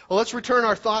 Well, let's return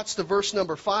our thoughts to verse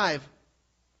number 5.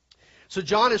 So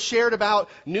John has shared about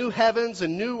new heavens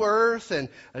and new earth and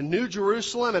a new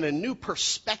Jerusalem and a new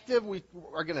perspective. We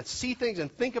are going to see things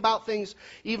and think about things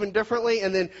even differently.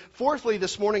 And then fourthly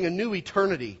this morning, a new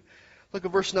eternity. Look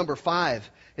at verse number 5.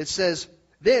 It says,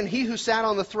 "Then he who sat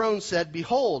on the throne said,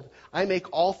 'Behold, I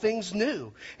make all things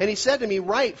new.' And he said to me,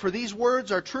 'Write, for these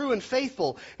words are true and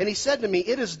faithful.' And he said to me,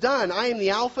 'It is done. I am the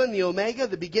Alpha and the Omega,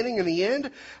 the beginning and the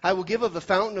end. I will give of the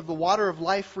fountain of the water of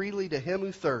life freely to him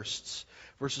who thirsts.'"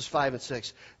 Verses 5 and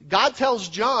 6. God tells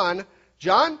John,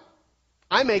 "John,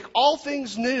 I make all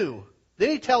things new."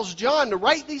 Then he tells John to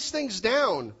write these things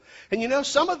down. And you know,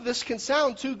 some of this can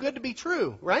sound too good to be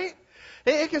true, right?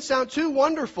 It can sound too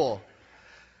wonderful.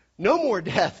 No more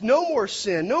death, no more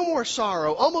sin, no more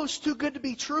sorrow. Almost too good to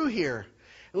be true here.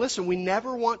 And listen, we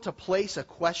never want to place a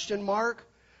question mark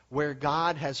where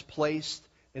God has placed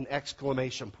an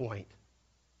exclamation point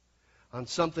on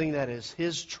something that is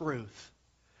His truth.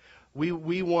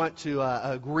 We want to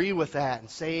agree with that and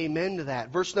say amen to that.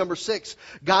 Verse number 6,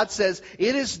 God says,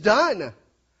 "It is done."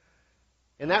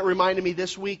 And that reminded me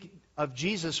this week of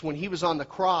Jesus when He was on the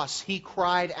cross. He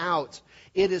cried out,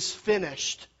 "It is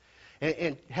finished."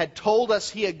 And had told us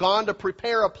He had gone to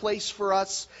prepare a place for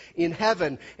us in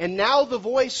heaven. And now the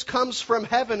voice comes from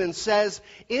heaven and says,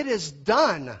 "It is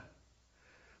done."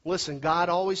 Listen, God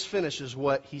always finishes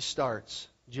what He starts.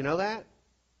 Did you know that?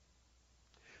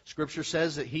 Scripture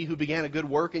says that He who began a good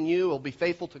work in you will be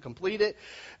faithful to complete it.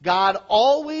 God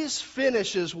always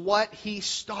finishes what He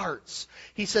starts.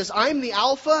 He says, "I'm the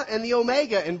Alpha and the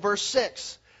Omega" in verse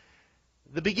 6.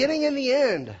 The beginning and the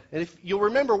end. And if you'll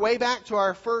remember way back to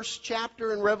our first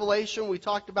chapter in Revelation, we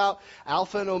talked about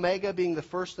Alpha and Omega being the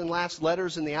first and last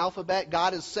letters in the alphabet.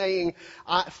 God is saying,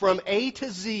 from A to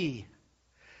Z,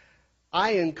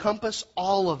 I encompass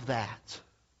all of that.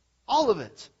 All of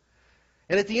it.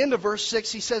 And at the end of verse 6,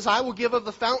 He says, "I will give of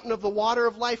the fountain of the water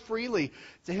of life freely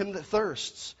to him that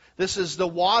thirsts." This is the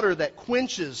water that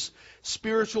quenches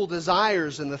spiritual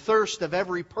desires and the thirst of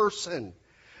every person.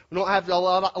 We don't have a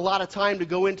lot of time to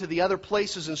go into the other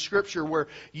places in Scripture where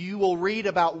you will read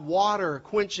about water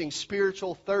quenching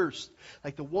spiritual thirst,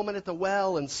 like the woman at the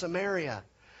well in Samaria.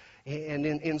 And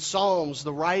in Psalms,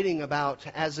 the writing about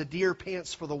as a deer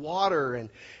pants for the water,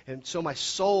 and so my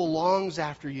soul longs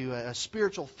after you, a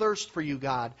spiritual thirst for you,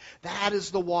 God. That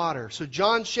is the water. So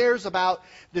John shares about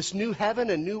this new heaven,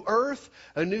 a new earth,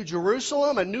 a new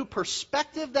Jerusalem, a new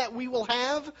perspective that we will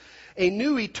have, a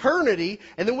new eternity,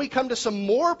 and then we come to some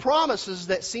more promises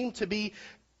that seem to be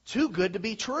too good to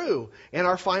be true. And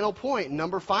our final point,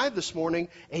 number 5 this morning,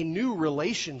 a new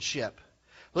relationship.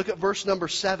 Look at verse number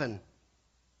 7.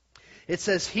 It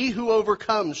says, "He who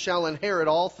overcomes shall inherit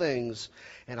all things,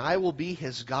 and I will be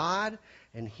his God,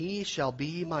 and he shall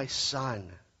be my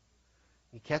son."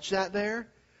 You catch that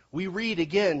there? We read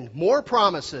again, more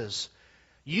promises.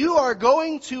 You are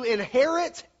going to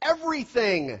inherit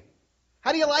everything.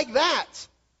 How do you like that?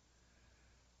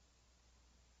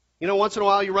 You know, once in a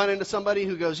while you run into somebody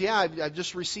who goes, "Yeah, I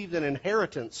just received an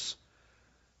inheritance.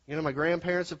 You know, my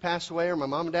grandparents have passed away, or my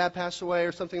mom and dad passed away,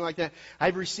 or something like that.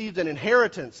 I've received an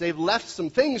inheritance. They've left some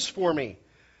things for me.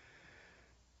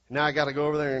 Now I got to go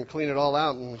over there and clean it all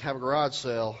out and have a garage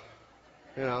sale."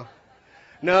 You know,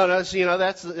 no, you know,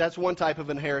 that's one type of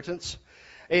inheritance.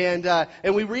 And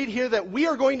we read here that we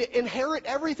are going to inherit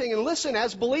everything. And listen,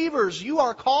 as believers, you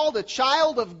are called a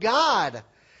child of God.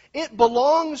 It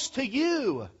belongs to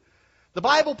you. The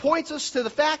Bible points us to the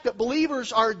fact that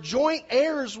believers are joint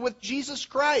heirs with Jesus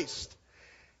Christ.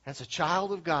 As a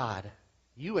child of God,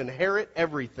 you inherit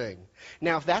everything.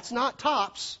 Now, if that's not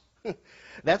tops,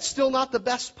 that's still not the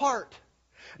best part.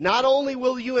 Not only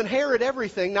will you inherit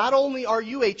everything, not only are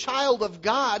you a child of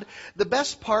God, the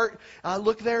best part,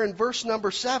 look there in verse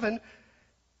number 7,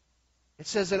 it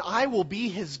says, "And I will be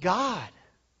his God."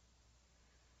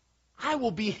 I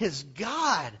will be his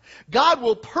God. God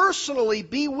will personally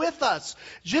be with us,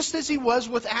 just as He was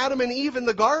with Adam and Eve in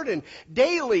the garden.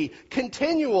 Daily,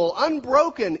 continual,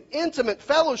 unbroken, intimate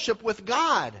fellowship with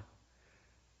God.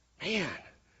 Man,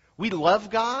 we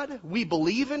love God. We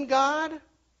believe in God.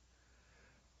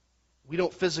 We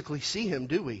don't physically see Him,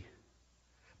 do we?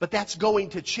 But that's going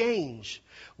to change.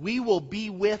 We will be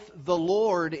with the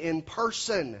Lord in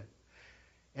person.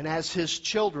 And as His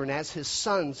children, as His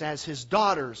sons, as His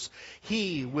daughters,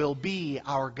 He will be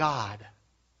our God.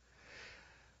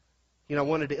 You know, I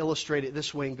wanted to illustrate it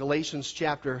this way. In Galatians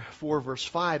chapter 4, verse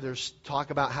 5, there's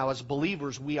talk about how as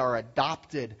believers we are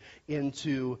adopted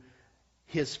into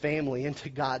his family, into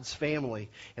God's family.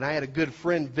 And I had a good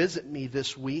friend visit me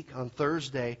this week on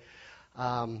Thursday.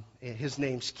 His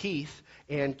name's Keith.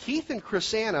 And Keith and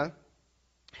Chrisanna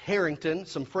Harrington,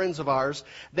 some friends of ours,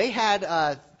 they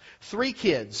had 3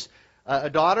 kids, a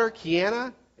daughter,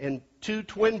 Kiana, and 2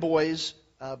 twin boys,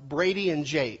 Brady and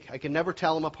Jake. I could never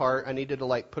tell them apart. I needed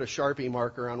to put a Sharpie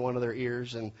marker on one of their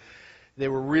ears, and they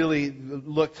were really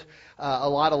looked a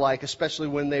lot alike, especially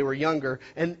when they were younger.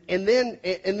 And then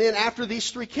after these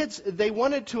 3 kids, they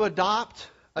wanted to adopt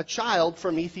a child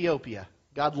from Ethiopia.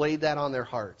 God laid that on their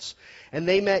hearts. And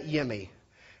they met Yemi.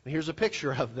 And here's a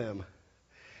picture of them.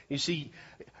 You see,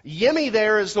 Yemi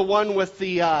there is the one with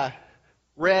the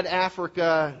red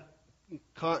Africa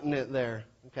continent there.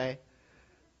 Okay?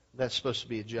 That's supposed to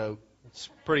be a joke. It's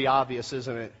pretty obvious,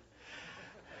 isn't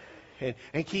it?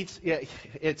 And Keith, yeah,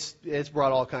 it's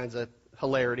brought all kinds of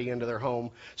hilarity into their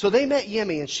home. So they met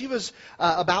Yemi, and she was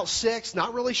about 6,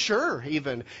 not really sure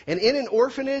even. And in an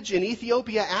orphanage in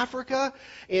Ethiopia, Africa,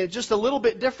 and just a little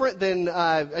bit different than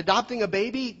adopting a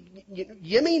baby,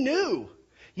 Yemi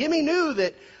knew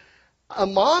that a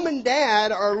mom and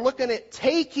dad are looking at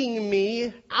taking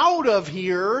me out of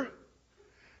here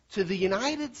to the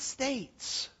United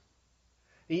States.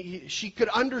 She could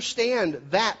understand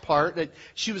that part, that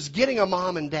she was getting a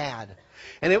mom and dad.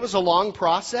 And it was a long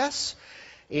process.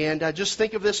 And just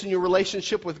think of this in your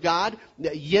relationship with God.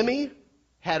 Yemi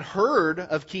had heard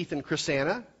of Keith and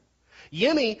Chrisanna.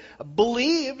 Yemi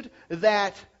believed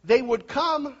that they would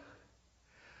come.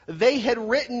 They had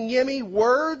written Yemi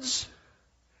words,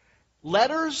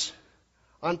 letters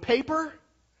on paper,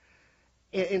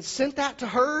 and sent that to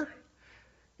her.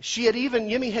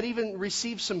 Yemi had even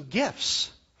received some gifts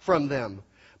from them,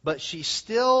 but she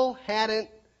still hadn't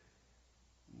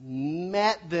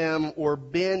met them or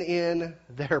been in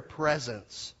their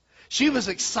presence. She was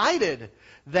excited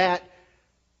that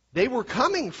they were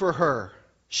coming for her.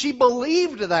 She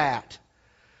believed that.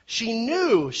 She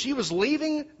knew she was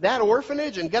leaving that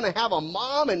orphanage and going to have a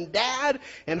mom and dad,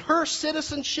 and her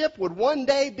citizenship would one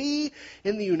day be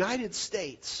in the United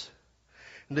States.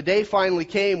 And the day finally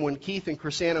came when Keith and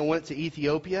Chrisanna went to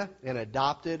Ethiopia and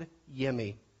adopted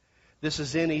Yemi. This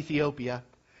is in Ethiopia.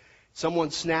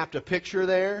 Someone snapped a picture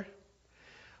there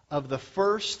of the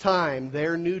first time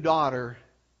their new daughter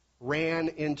ran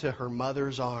into her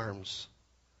mother's arms.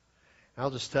 I'll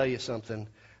just tell you something.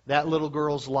 That little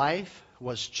girl's life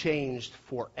was changed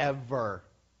forever.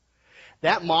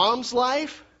 That mom's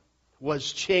life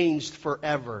was changed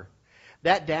forever.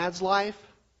 That dad's life,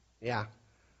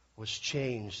 was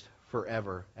changed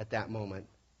forever at that moment.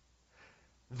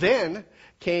 Then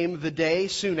came the day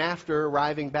soon after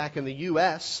arriving back in the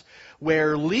U.S.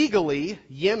 where legally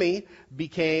Yemi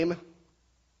became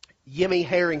Yemi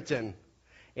Harrington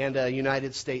and a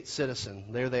United States citizen.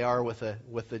 There they are with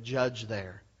the judge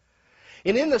there.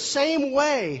 And in the same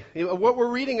way, what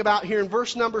we're reading about here in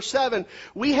verse number 7,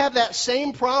 we have that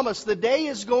same promise. The day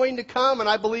is going to come, and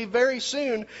I believe very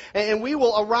soon, and we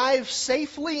will arrive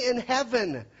safely in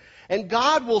heaven. And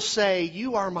God will say,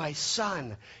 "You are my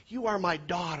son. You are my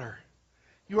daughter.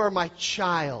 You are my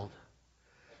child."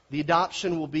 The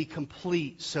adoption will be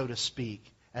complete, so to speak,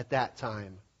 at that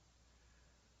time.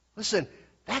 Listen,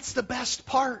 that's the best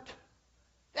part.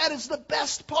 That is the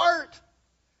best part.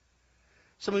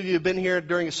 Some of you have been here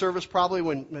during a service probably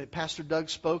when Pastor Doug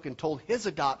spoke and told his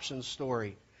adoption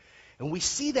story. And we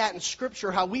see that in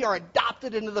Scripture, how we are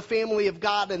adopted into the family of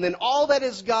God, and then all that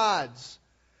is God's.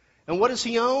 And what does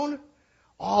He own?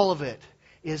 All of it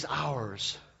is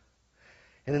ours.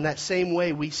 And in that same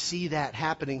way, we see that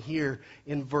happening here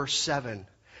in verse 7.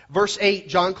 Verse 8,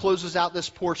 John closes out this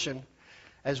portion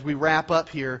as we wrap up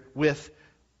here with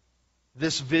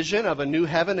this vision of a new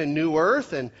heaven and new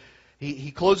earth. And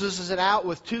he closes it out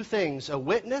with 2 things, a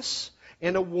witness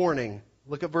and a warning.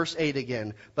 Look at verse 8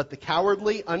 again. But the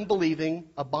cowardly, unbelieving,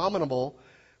 abominable,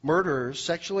 murderers,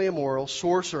 sexually immoral,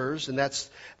 sorcerers, and that's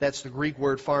the Greek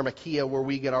word pharmakia, where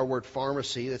we get our word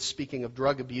pharmacy. That's speaking of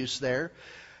drug abuse there,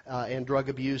 and drug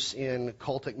abuse in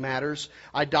cultic matters.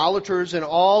 Idolaters and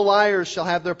all liars shall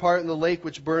have their part in the lake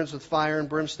which burns with fire and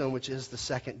brimstone, which is the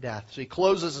second death. So he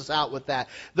closes us out with that.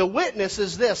 The witness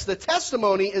is this. The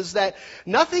testimony is that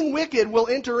nothing wicked will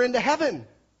enter into heaven.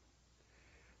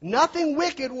 Nothing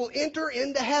wicked will enter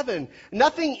into heaven.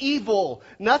 Nothing evil,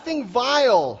 nothing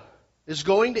vile is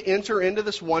going to enter into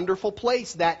this wonderful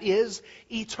place that is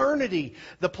eternity.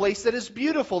 The place that is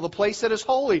beautiful, the place that is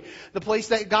holy, the place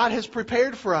that God has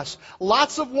prepared for us.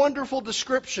 Lots of wonderful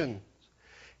description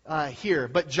here.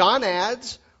 But John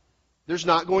adds, there's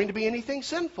not going to be anything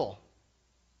sinful.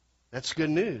 That's good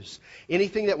news.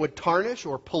 Anything that would tarnish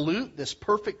or pollute this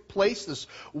perfect place, this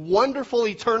wonderful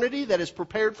eternity that is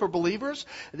prepared for believers,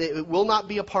 it will not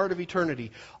be a part of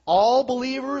eternity. All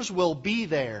believers will be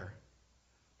there.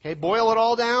 Okay, boil it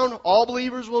all down, all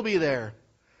believers will be there.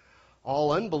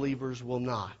 All unbelievers will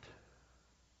not.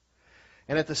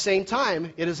 And at the same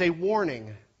time, it is a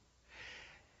warning.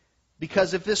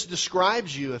 Because if this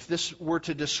describes you, if this were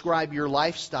to describe your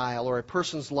lifestyle or a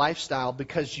person's lifestyle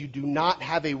because you do not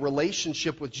have a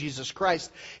relationship with Jesus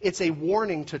Christ, it's a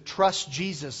warning to trust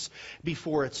Jesus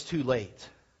before it's too late.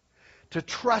 To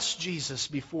trust Jesus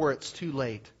before it's too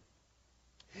late.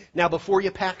 Now, before you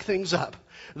pack things up,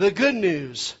 the good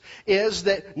news is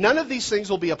that none of these things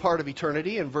will be a part of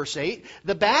eternity in verse 8.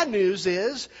 The bad news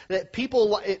is that people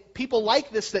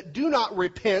like this that do not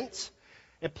repent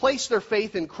and place their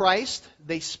faith in Christ,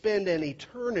 they spend an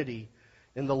eternity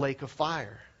in the lake of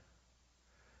fire.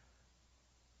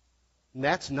 And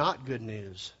that's not good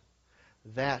news.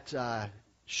 That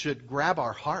should grab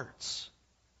our hearts.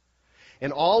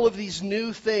 And all of these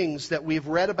new things that we've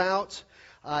read about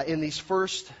in these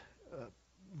first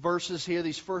verses here,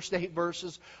 these first 8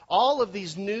 verses, all of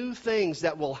these new things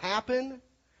that will happen,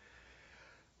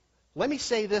 let me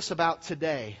say this about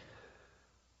today.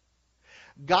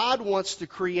 God wants to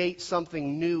create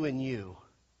something new in you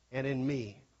and in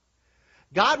me.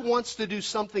 God wants to do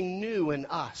something new in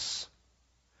us.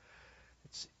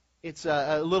 It's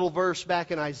a little verse back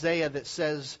in Isaiah that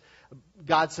says,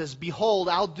 God says, "Behold,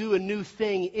 I'll do a new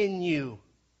thing in you."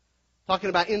 Talking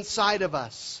about inside of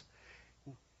us.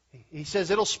 He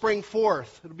says it'll spring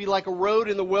forth. It'll be like a road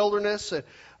in the wilderness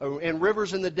and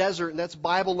rivers in the desert. And that's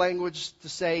Bible language to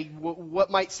say what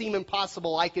might seem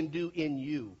impossible, I can do in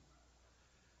you.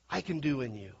 I can do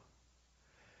in you.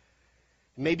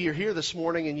 Maybe you're here this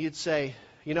morning and you'd say,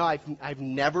 I've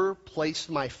never placed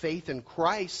my faith in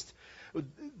Christ.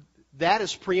 That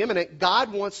is preeminent.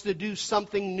 God wants to do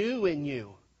something new in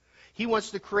you. He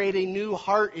wants to create a new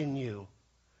heart in you.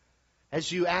 As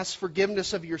you ask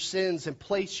forgiveness of your sins and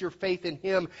place your faith in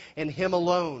Him and Him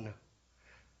alone.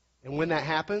 And when that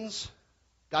happens,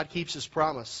 God keeps His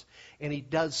promise and He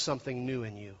does something new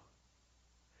in you.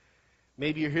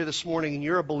 Maybe you're here this morning and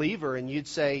you're a believer and you'd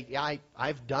say, yeah,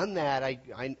 I've done that.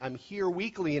 I'm here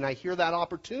weekly and I hear that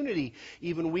opportunity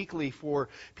even weekly for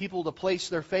people to place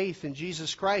their faith in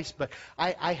Jesus Christ. But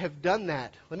I have done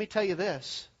that. Let me tell you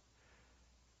this.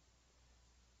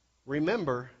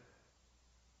 Remember,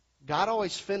 God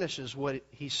always finishes what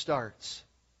He starts.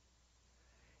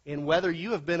 And whether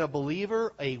you have been a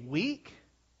believer a week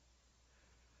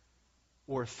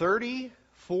or 30,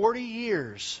 40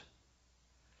 years,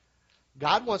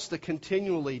 God wants to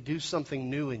continually do something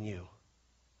new in you.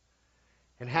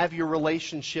 And have your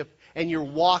relationship and your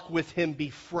walk with Him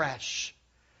be fresh.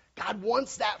 God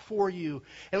wants that for you.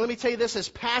 And let me tell you this, as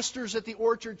pastors at the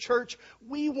Orchard Church,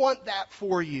 we want that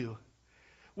for you.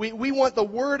 We want the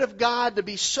Word of God to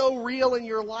be so real in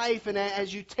your life, and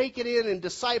as you take it in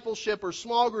discipleship or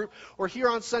small group or here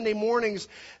on Sunday mornings,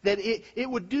 that it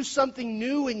would do something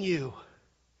new in you.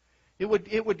 It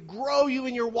would grow you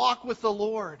in your walk with the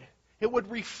Lord. It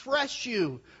would refresh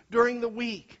you during the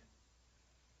week.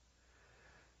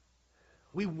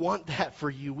 We want that for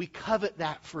you. We covet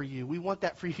that for you. We want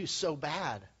that for you so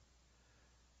bad.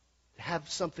 To have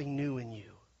something new in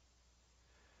you.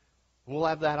 We'll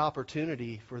have that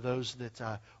opportunity for those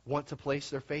that want to place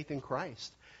their faith in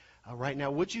Christ. Right now,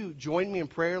 would you join me in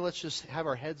prayer? Let's just have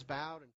our heads bowed.